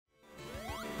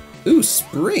Ooh,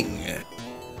 spring.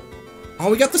 Oh,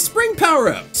 we got the spring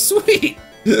power-up. Sweet.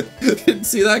 Didn't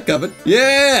see that coming.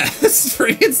 Yeah,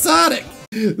 spring and Sonic.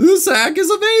 This hack is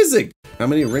amazing. How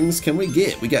many rings can we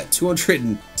get? We got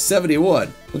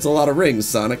 271. That's a lot of rings,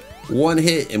 Sonic. One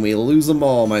hit and we lose them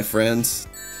all, my friends.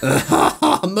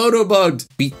 Motobugged.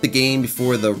 Beat the game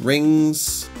before the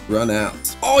rings run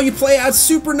out. Oh, you play as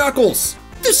Super Knuckles.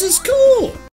 This is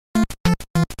cool.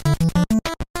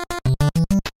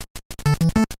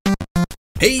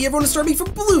 Hey everyone, it's Darby from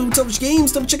Blue Television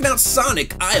Games. Double checking out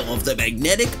Sonic Isle of the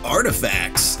Magnetic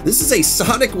Artifacts. This is a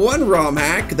Sonic 1 ROM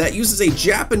hack that uses a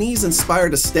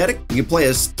Japanese-inspired aesthetic. You can play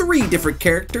as 3 different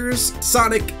characters,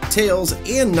 Sonic, Tails,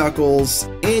 and Knuckles,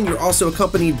 and you're also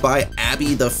accompanied by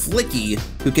Abby the Flicky,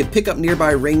 who can pick up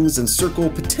nearby rings and circle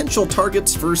potential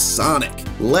targets for Sonic.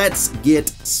 Let's get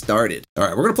started.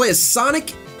 Alright, we're gonna play as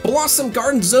Sonic, Blossom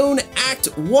Garden Zone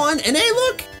Act 1, and hey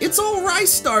look, it's all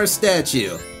Rice Star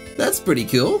statue. That's pretty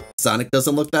cool. Sonic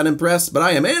doesn't look that impressed, but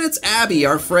I am. And it's Abby,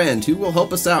 our friend, who will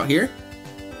help us out here.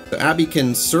 So Abby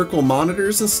can circle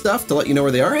monitors and stuff to let you know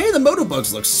where they are. Hey, the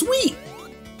Motobugs look sweet.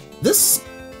 This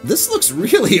looks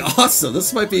really awesome.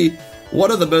 This might be one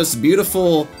of the most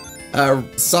beautiful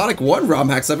Sonic 1 ROM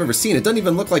hacks I've ever seen. It doesn't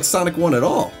even look like Sonic 1 at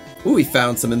all. Ooh, we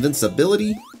found some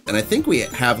invincibility. And I think we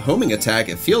have homing attack,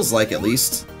 it feels like at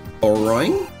least.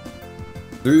 Boing.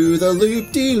 Through the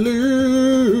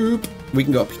loop-de-loop. We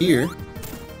can go up here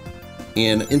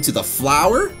and into the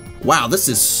flower. Wow, this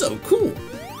is so cool.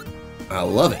 I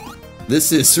love it.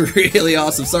 This is really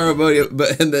awesome. Sorry about it,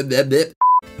 but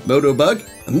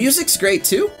Motobug. The music's great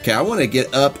too. Okay, I want to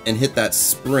get up and hit that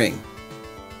spring.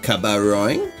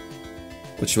 KatKuriN,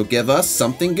 which will give us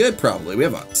something good probably. We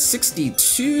have a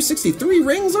 63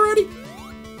 rings already.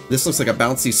 This looks like a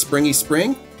bouncy springy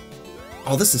spring.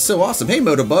 Oh, this is so awesome. Hey,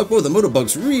 Motobug. Whoa, the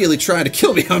Motobug's really trying to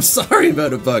kill me. I'm sorry,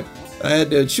 Motobug. I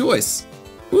had no choice.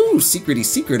 Ooh, secrety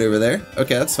secret over there.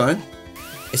 Okay, that's fine.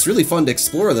 It's really fun to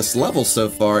explore this level so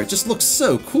far. It just looks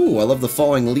so cool. I love the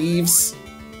falling leaves,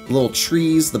 the little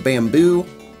trees, the bamboo.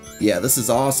 Yeah, this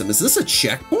is awesome. Is this a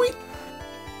checkpoint?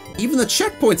 Even the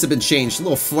checkpoints have been changed. A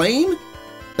little flame?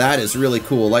 That is really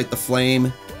cool. Light the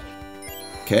flame.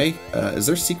 Okay, is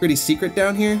there secrety secret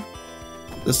down here?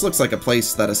 This looks like a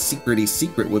place that a secrety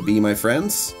secret would be, my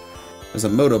friends. There's a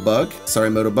Motobug. Sorry,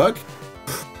 Motobug.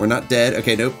 We're not dead.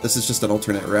 Okay, nope. This is just an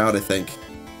alternate route, I think.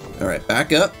 Alright,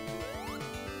 back up.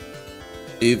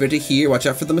 Over to here. Watch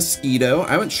out for the mosquito. I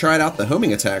haven't tried out the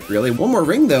homing attack, really. One more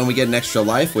ring, though, and we get an extra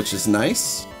life, which is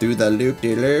nice. Through the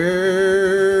loop-de-loop.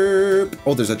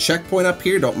 Oh, there's a checkpoint up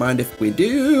here. Don't mind if we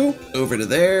do. Over to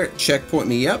there. Checkpoint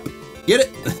me up. Get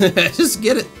it. Just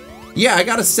get it. Yeah, I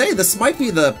gotta say, this might be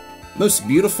the most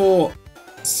beautiful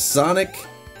Sonic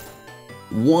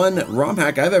 1 ROM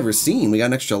hack I've ever seen. We got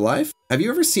an extra life. Have you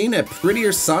ever seen a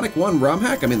prettier Sonic 1 ROM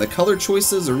hack? I mean, the color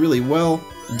choices are really well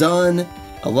done.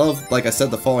 I love, like I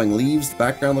said, the falling leaves. The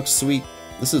background looks sweet.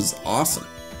 This is awesome.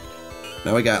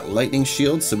 Now we got lightning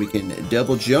shield so we can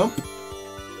double jump.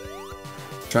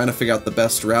 Trying to figure out the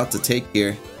best route to take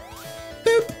here.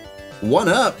 Boop. One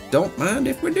up. Don't mind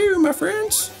if we do, my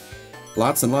friends.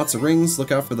 Lots and lots of rings.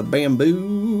 Look out for the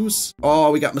bamboos.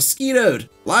 Oh, we got mosquitoed.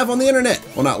 Live on the internet.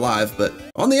 Well, not live, but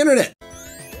on the internet.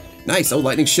 Nice. Oh,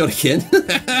 lightning shield again.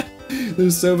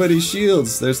 There's so many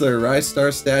shields. There's the Rice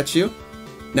Star statue.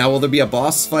 Now, will there be a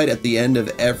boss fight at the end of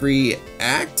every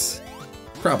act?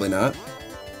 Probably not.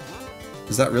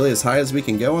 Is that really as high as we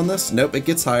can go on this? Nope, it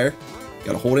gets higher.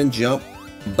 Gotta hold and jump.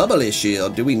 Bubbly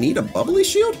shield. Do we need a bubbly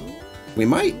shield? We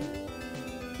might.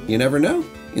 You never know.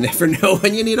 You never know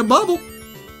when you need a bubble.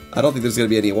 I don't think there's gonna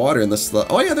be any water in this.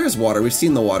 Oh yeah, there's water. We've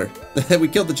seen the water. We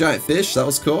killed the giant fish. That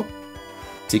was cool.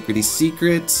 Secrety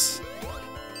secrets.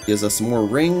 Gives us more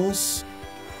rings.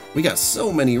 We got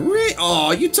so many rings.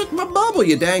 Oh, you took my bubble,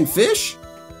 you dang fish.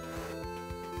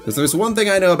 Because there's one thing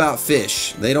I know about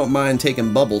fish. They don't mind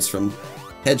taking bubbles from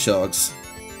hedgehogs.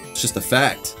 It's just a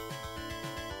fact.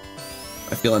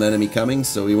 I feel an enemy coming,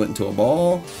 so we went into a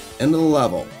ball. End of the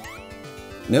level.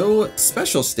 No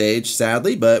special stage,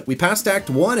 sadly, but we passed Act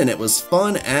 1 and it was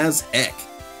fun as heck.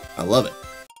 I love it.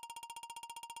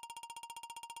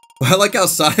 I like how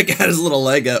Sonic had his little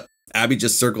leg up. Abby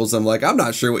just circles him like, I'm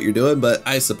not sure what you're doing, but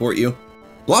I support you.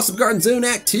 Blossom Garden Zone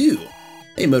Act 2.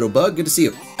 Hey, Motobug, good to see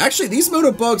you. Actually, these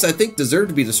Motobugs, I think, deserve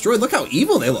to be destroyed. Look how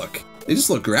evil they look. They just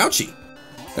look grouchy.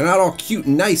 They're not all cute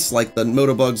and nice like the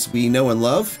Motobugs we know and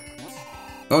love.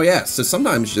 Oh yeah, so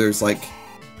sometimes there's like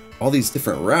all these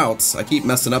different routes. I keep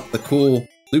messing up the cool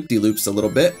loop-de-loops a little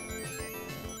bit.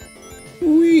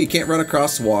 You can't run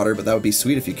across water, but that would be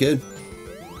sweet if you could.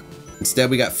 Instead,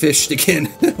 we got fished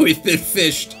again. We've been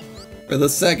fished for the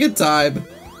second time.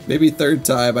 Maybe third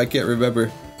time, I can't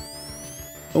remember.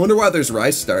 I wonder why there's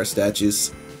Rise Star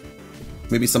statues.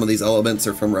 Maybe some of these elements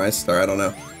are from Rise Star, I don't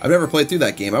know. I've never played through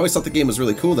that game. I always thought the game was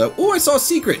really cool though. Oh, I saw a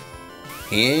secret!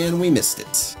 And we missed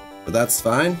it. But that's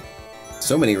fine.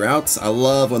 So many routes. I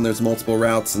love when there's multiple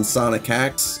routes in Sonic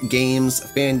hacks, games,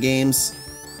 fan games,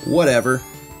 whatever.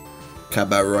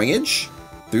 KatKuriN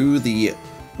through the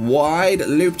wide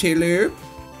loop-de-loop.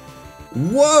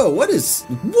 Whoa, what is...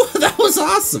 Whoa, that was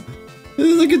awesome! It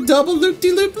was like a double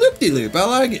loop-de-loop, loop-de-loop. I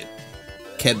like it.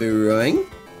 KatKuriN.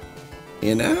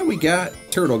 And now we got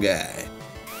Turtle Guy.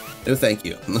 No thank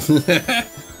you.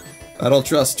 I don't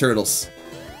trust turtles.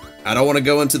 I don't want to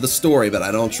go into the story, but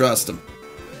I don't trust them.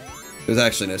 There's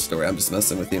actually no story, I'm just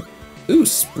messing with you. Ooh,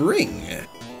 spring.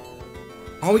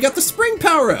 Oh, we got the spring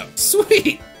power-up.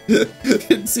 Sweet.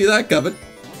 Didn't see that coming.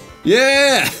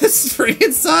 Yeah, spring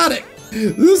and Sonic.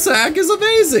 This hack is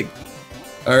amazing.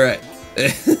 All right.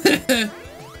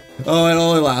 Oh, it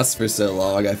only lasts for so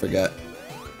long, I forgot.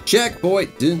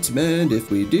 Checkpoint, didn't mind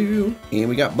if we do. And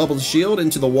we got Bubble Shield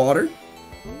into the water.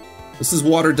 This is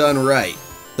water done right.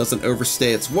 Doesn't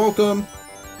overstay its welcome.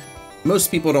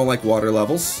 Most people don't like water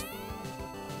levels.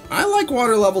 I like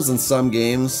water levels in some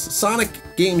games. Sonic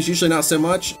games usually not so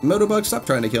much. Motobug, stop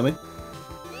trying to kill me.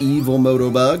 Evil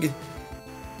Motobug.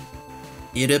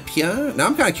 It up here. Now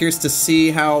I'm kind of curious to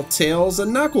see how Tails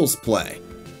and Knuckles play.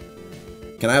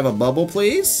 Can I have a bubble,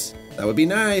 please? That would be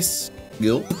nice.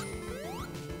 Gulp.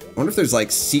 I wonder if there's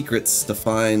like secrets to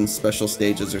find special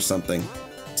stages or something.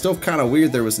 Still kind of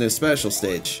weird there was no special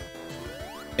stage.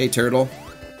 Hey, turtle.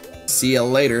 See ya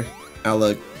later,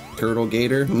 ala turtle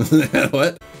gator.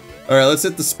 What? Alright, let's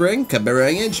hit the spring.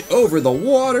 KatKuriN over the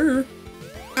water.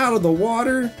 Out of the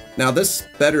water. Now this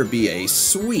better be a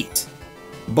sweet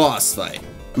boss fight.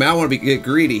 I mean, I want to get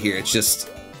greedy here. It's just,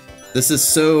 this is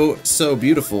so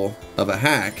beautiful of a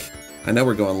hack. I know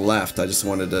we're going left. I just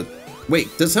wanted to... Wait,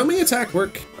 does homing attack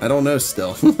work? I don't know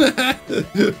still.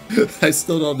 I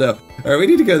still don't know. Alright, we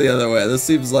need to go the other way. This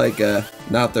seems like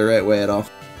not the right way at all.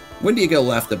 When do you go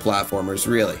left in platformers,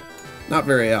 really? Not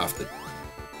very often.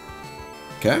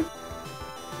 Okay.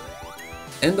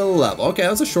 End of level. Okay,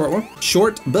 that was a short one.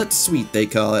 Short but sweet, they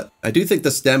call it. I do think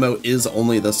this demo is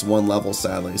only this one level,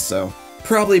 sadly, so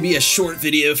probably be a short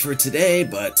video for today,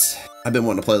 but I've been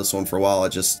wanting to play this one for a while. The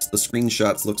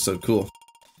screenshots look so cool.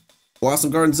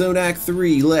 Blossom Garden Zone Act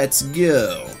 3, let's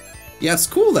go. Yeah, it's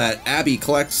cool that Abby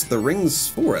collects the rings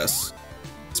for us.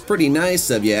 It's pretty nice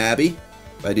of you, Abby,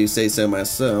 if I do say so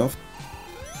myself.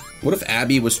 What if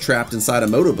Abby was trapped inside a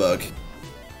Motobug?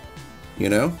 You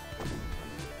know?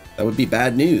 That would be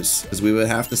bad news, because we would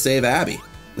have to save Abby.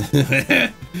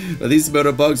 But these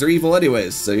Motobugs are evil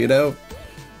anyways, so you know,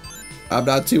 I'm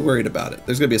not too worried about it.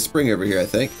 There's gonna be a spring over here, I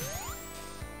think.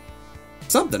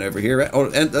 Something over here, right? Oh,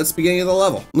 and that's the beginning of the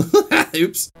level.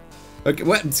 Oops. Okay,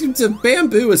 what?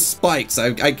 Bamboo is spikes.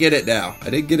 I get it now. I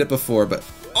didn't get it before, but...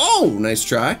 Oh, nice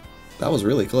try. That was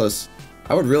really close.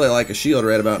 I would really like a shield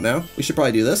right about now. We should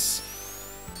probably do this.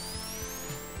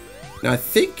 Now, I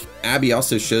think Abby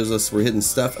also shows us we're hitting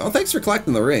stuff. Oh, thanks for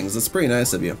collecting the rings. That's pretty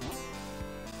nice of you.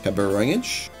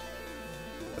 KatKuriN.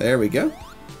 There we go.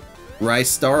 Rise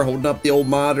Star holding up the old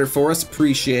monitor for us.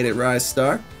 Appreciate it, Rise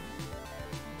Star.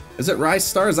 Is it Rise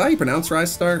Star? Is that how you pronounce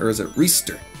Rise Star? Or is it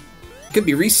Reister? It could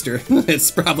be Reister. It's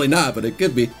probably not, but it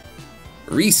could be.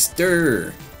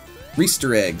 Reister.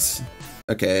 Reister eggs.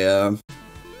 Okay,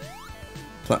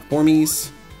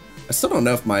 platformies. I still don't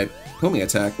know if my homing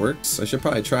attack works. I should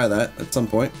probably try that at some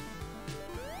point.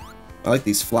 I like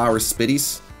these flower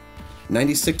spitties.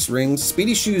 96 rings,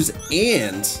 speedy shoes,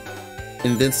 and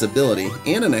invincibility,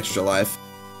 and an extra life.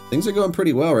 Things are going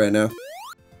pretty well right now.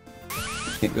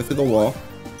 Can't go through the wall.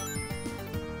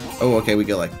 Oh, okay, we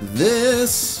go like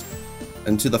this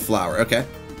into the flower. Okay,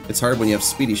 it's hard when you have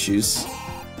speedy shoes.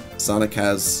 Sonic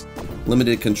has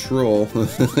limited control.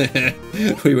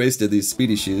 We wasted these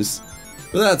speedy shoes,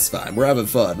 but that's fine. We're having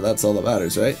fun. That's all that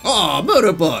matters, right? Oh,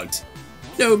 Motobugged.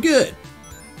 No good.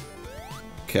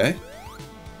 Okay,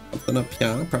 something up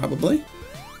here probably.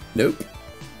 Nope.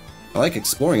 I like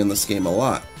exploring in this game a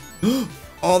lot.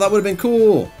 Oh, that would have been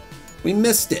cool. We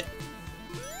missed it.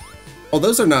 Oh,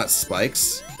 those are not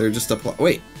spikes. They're just a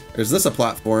wait, is this a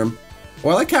platform?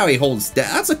 Well, I like how he holds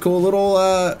down. That's a cool little,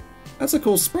 that's a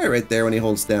cool spray right there when he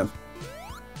holds down.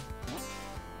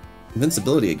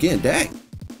 Invincibility again, dang.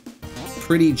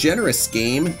 Pretty generous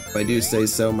game, if I do say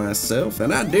so myself,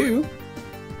 and I do.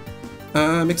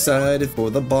 I'm excited for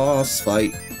the boss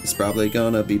fight. It's probably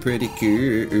gonna be pretty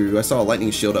cool. I saw a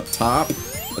lightning shield up top.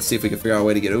 Let's see if we can figure out a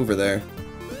way to get over there.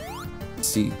 Let's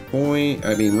see,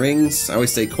 rings. I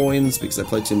always say coins because I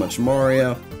play too much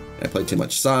Mario. I play too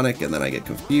much Sonic and then I get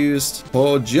confused.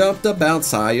 Oh, jump to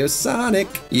bounce higher, Sonic.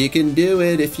 You can do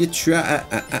it if you try.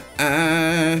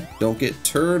 Don't get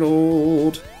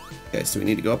turtled. Okay, so we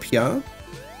need to go up here.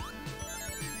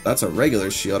 That's a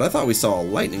regular shield. I thought we saw a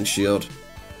lightning shield.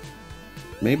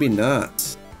 Maybe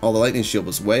not. Oh, the lightning shield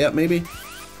was way up, maybe?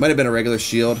 Might have been a regular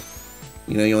shield.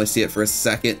 You know, you only see it for a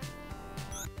second.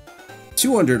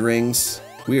 200 rings.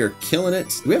 We are killing it.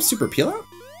 Do we have super peel out?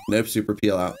 Nope, super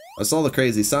peel out. I saw the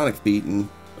crazy Sonic feat and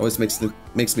always makes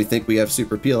me think we have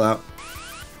super peel out.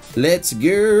 Let's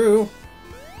go.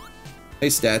 A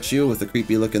statue with a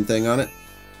creepy looking thing on it.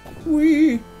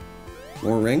 Whee!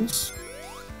 More rings.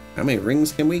 How many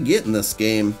rings can we get in this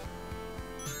game?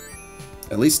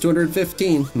 At least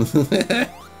 215.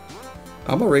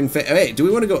 I'm a ring fan. Hey, do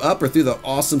we want to go up or through the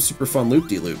awesome, super fun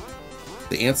loop-de-loop?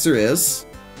 The answer is...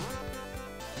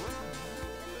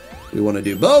 we want to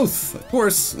do both, of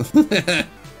course.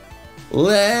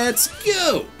 Let's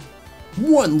go.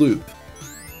 1 loop.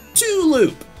 2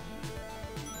 loop.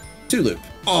 2 loop.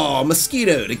 Aw,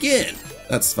 mosquitoed again.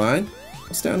 That's fine.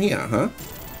 What's down here, huh?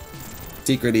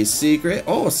 Secret-y secret.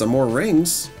 Oh, some more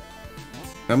rings.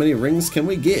 How many rings can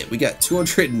we get? We got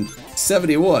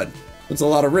 271. That's a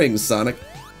lot of rings, Sonic.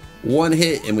 1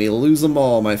 hit and we lose them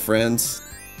all, my friends.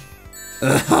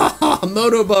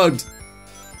 Moto bugged.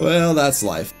 Well, that's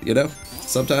life, you know?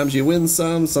 Sometimes you win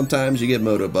some, sometimes you get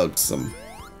moto bugged some.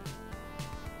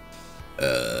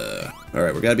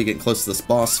 Alright, we gotta be getting close to this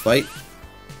boss fight.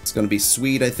 It's gonna be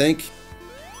sweet, I think.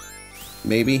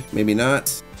 Maybe, maybe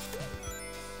not.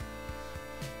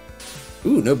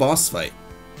 Ooh, no boss fight.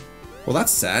 Well,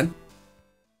 that's sad.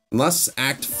 Unless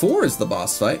Act 4 is the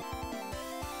boss fight.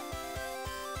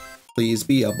 Please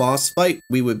be a boss fight.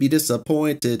 We would be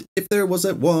disappointed if there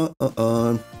wasn't one.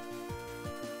 Ooh,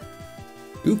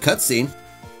 cutscene.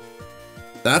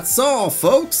 That's all,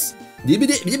 folks.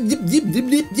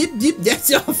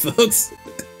 That's all, folks.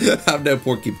 I'm no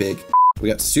Porky Pig. We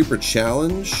got Super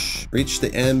Challenge. Reach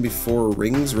the end before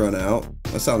rings run out.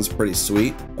 That sounds pretty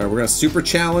sweet. All right, we're gonna Super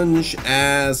Challenge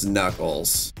as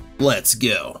Knuckles. Let's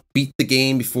go. Beat the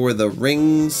game before the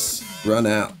rings run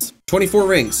out. 24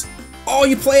 rings. Oh,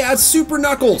 you play as Super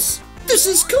Knuckles. This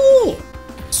is cool.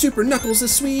 Super Knuckles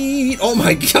is sweet. Oh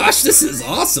my gosh, this is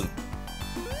awesome.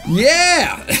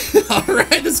 Yeah!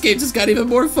 Alright, this game just got even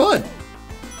more fun.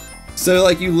 So,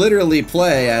 like, you literally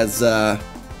play as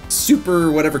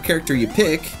Super whatever character you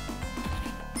pick.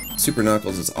 Super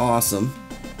Knuckles is awesome.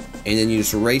 And then you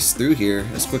just race through here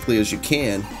as quickly as you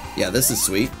can. Yeah, this is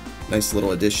sweet. Nice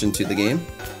little addition to the game.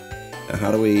 Now,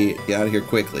 how do we get out of here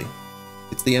quickly?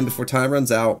 It's the end before time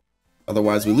runs out.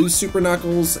 Otherwise, we lose Super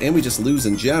Knuckles, and we just lose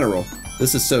in general.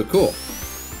 This is so cool.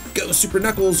 Go, Super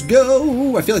Knuckles,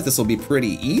 go! I feel like this will be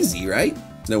pretty easy, right?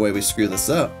 There's no way we screw this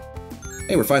up.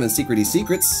 Hey, we're finding secret-y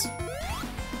secrets.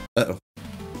 Uh-oh.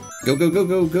 Go, go, go,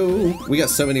 go, go. We got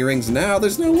so many rings now,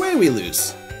 there's no way we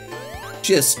lose.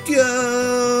 Just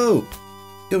go!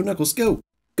 Go, Knuckles, go!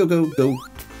 Go, go, go.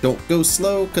 Don't go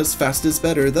slow, cause fast is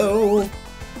better, though.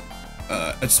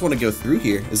 I just want to go through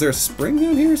here. Is there a spring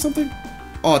down here or something?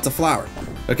 Oh, it's a flower.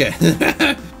 Okay.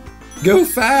 Go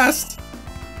fast!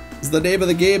 The name of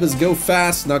the game is Go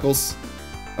Fast, Knuckles.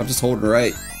 I'm just holding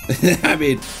right. I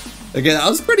mean, okay, that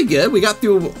was pretty good. We got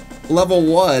through level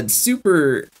 1.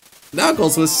 Super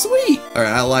Knuckles was sweet. All right,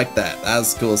 I like that. That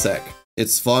was cool as heck.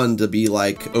 It's fun to be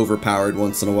like overpowered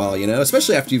once in a while, you know,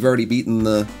 especially after you've already beaten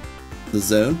the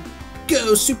zone.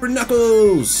 Go, Super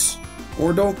Knuckles!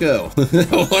 Or don't go.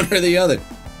 One or the other.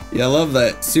 Yeah, I love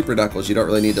that Super Knuckles. You don't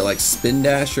really need to like spin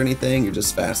dash or anything. You're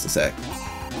just fast as heck.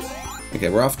 Okay,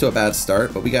 we're off to a bad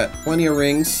start, but we got plenty of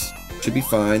rings. Should be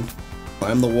fine.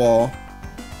 Climb the wall.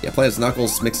 Yeah, playing as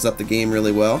Knuckles mixes up the game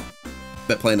really well.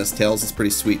 Bet playing as Tails is pretty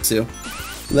sweet too.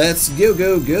 Let's go,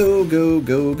 go, go, go,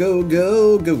 go, go,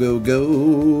 go, go, go,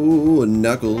 go.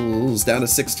 Knuckles down to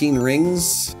 16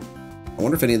 rings. I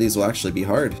wonder if any of these will actually be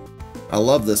hard. I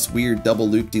love this weird double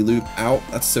loop-de-loop out.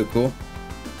 That's so cool.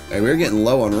 Alright, we're getting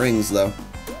low on rings though.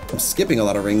 I'm skipping a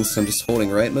lot of rings, so I'm just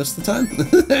holding right most of the time.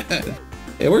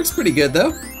 It works pretty good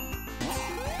though.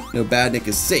 No Badnik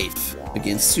is safe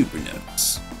against Super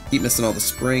Knuckles. Keep missing all the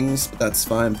springs, but that's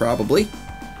fine probably.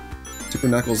 Super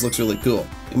Knuckles looks really cool.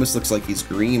 He almost looks like he's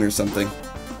green or something.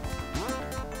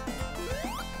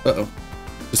 Uh-oh.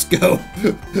 Just go.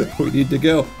 We need to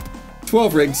go.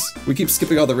 12 rings. We keep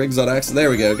skipping all the rings on accident. There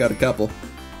we go. Got a couple.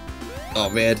 Oh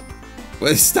man.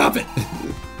 Wait, stop it.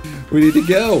 We need to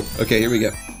go. Okay, here we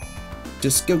go.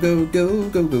 Just go, go, go,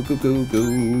 go, go, go, go,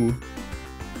 go.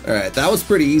 Alright, that was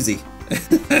pretty easy.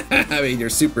 I mean, you're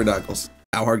Super Knuckles.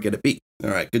 How hard could it be?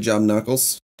 Alright, good job,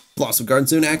 Knuckles. Blossom Garden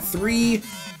Zone Act 3.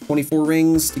 24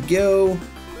 rings to go.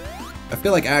 I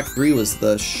feel like Act 3 was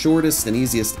the shortest and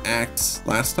easiest act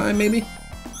last time, maybe?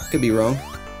 Could be wrong.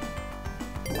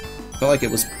 Felt like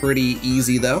it was pretty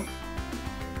easy, though.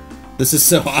 This is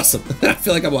so awesome. I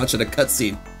feel like I'm watching a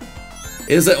cutscene.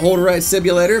 Is it hold right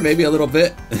simulator? Maybe a little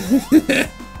bit.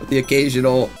 With the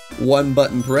occasional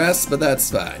one-button press, but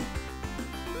that's fine.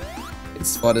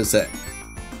 It's fun as heck.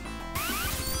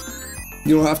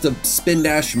 You don't have to spin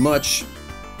dash much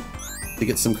to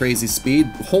get some crazy speed.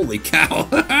 Holy cow,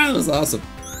 that was awesome.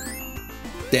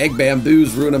 Dag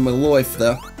bamboo's ruining my life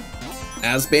though.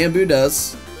 As bamboo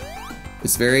does.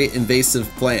 It's a very invasive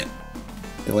plant.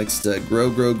 It likes to grow,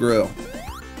 grow, grow.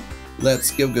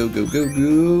 Let's go, go, go, go,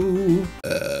 go.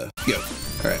 Go.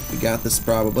 Alright, we got this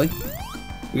probably.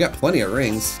 We got plenty of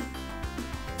rings.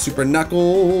 Super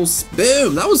Knuckles.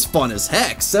 Boom, that was fun as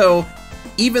heck. So,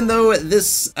 even though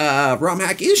this ROM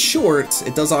hack is short,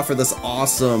 it does offer this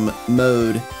awesome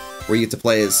mode where you get to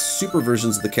play as super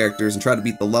versions of the characters and try to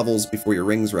beat the levels before your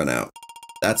rings run out.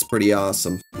 That's pretty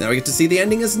awesome. Now we get to see the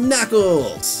ending as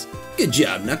Knuckles. Good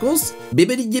job, Knuckles.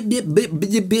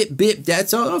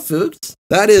 That's all, folks.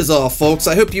 That is all, folks.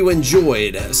 I hope you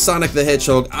enjoyed Sonic the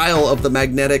Hedgehog Isle of the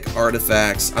Magnetic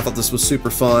Artifacts. I thought this was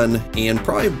super fun and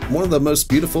probably one of the most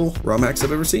beautiful ROM hacks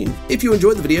I've ever seen. If you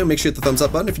enjoyed the video, make sure to hit the thumbs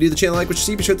up button. If you do the channel, like what you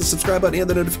see, be sure to hit the subscribe button and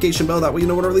the notification bell. That way you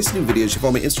know when I release new videos. You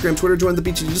follow me on Instagram, Twitter, join the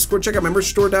BTG Discord, check out my merch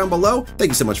store down below. Thank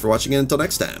you so much for watching, and until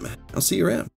next time, I'll see you around.